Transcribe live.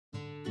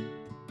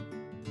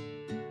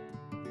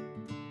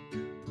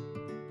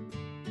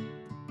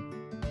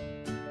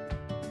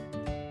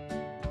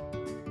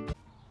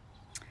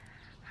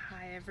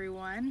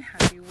everyone.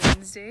 Happy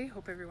Wednesday.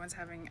 Hope everyone's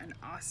having an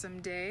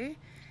awesome day.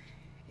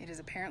 It is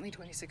apparently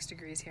 26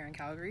 degrees here in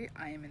Calgary.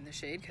 I am in the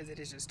shade because it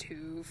is just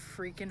too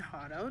freaking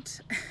hot out.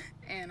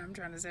 And I'm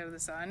trying to stay out of the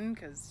sun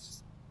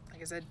because,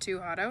 like I said, too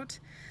hot out.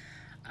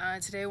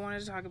 Today I wanted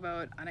to talk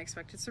about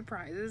unexpected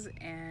surprises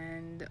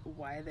and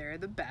why they're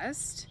the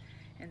best.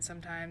 And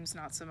sometimes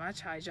not so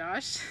much. Hi,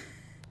 Josh.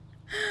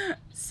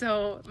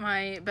 So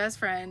my best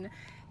friend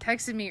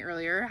texted me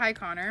earlier, hi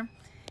Connor,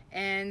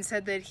 and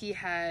said that he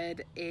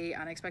had a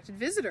unexpected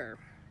visitor.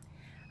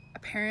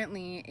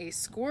 Apparently a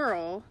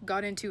squirrel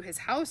got into his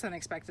house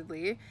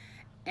unexpectedly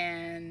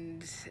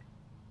and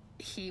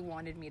he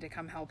wanted me to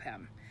come help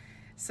him.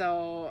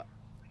 So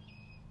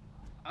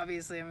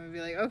obviously I'm gonna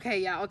be like, okay,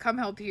 yeah, I'll come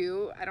help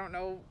you. I don't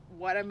know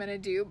what I'm gonna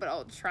do, but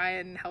I'll try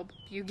and help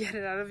you get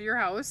it out of your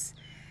house.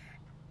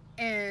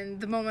 And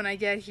the moment I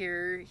get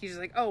here, he's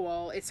like, oh,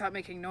 well, it stopped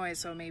making noise,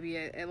 so maybe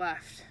it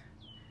left.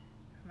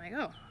 I'm like,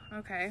 oh,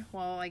 okay.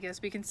 Well, I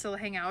guess we can still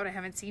hang out. I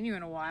haven't seen you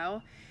in a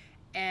while.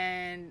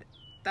 And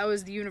that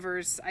was the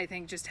universe, I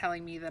think, just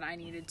telling me that I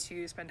needed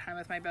to spend time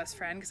with my best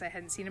friend because I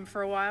hadn't seen him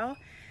for a while.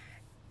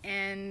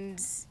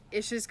 And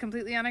it's just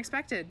completely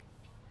unexpected.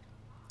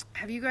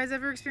 Have you guys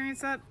ever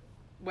experienced that?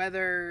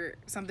 Whether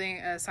something,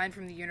 a sign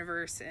from the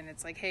universe, and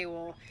it's like, hey,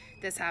 well,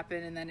 this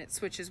happened, and then it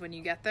switches when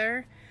you get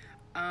there.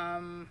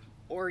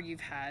 Or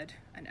you've had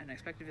an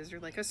unexpected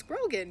visitor like a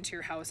squirrel get into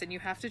your house and you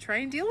have to try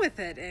and deal with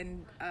it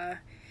and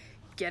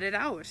get it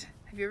out.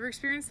 Have you ever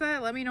experienced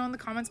that? Let me know in the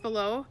comments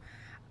below.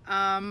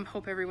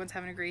 Hope everyone's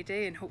having a great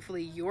day, and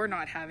hopefully you're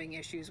not having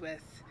issues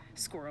with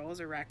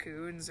squirrels or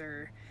raccoons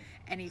or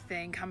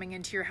anything coming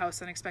into your house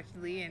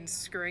unexpectedly and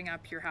screwing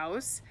up your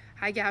house.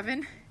 Hi,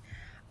 Gavin.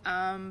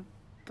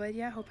 But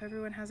yeah, hope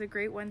everyone has a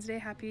great Wednesday.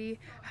 Happy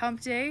hump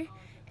day,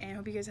 and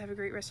hope you guys have a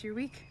great rest of your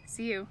week.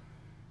 See you.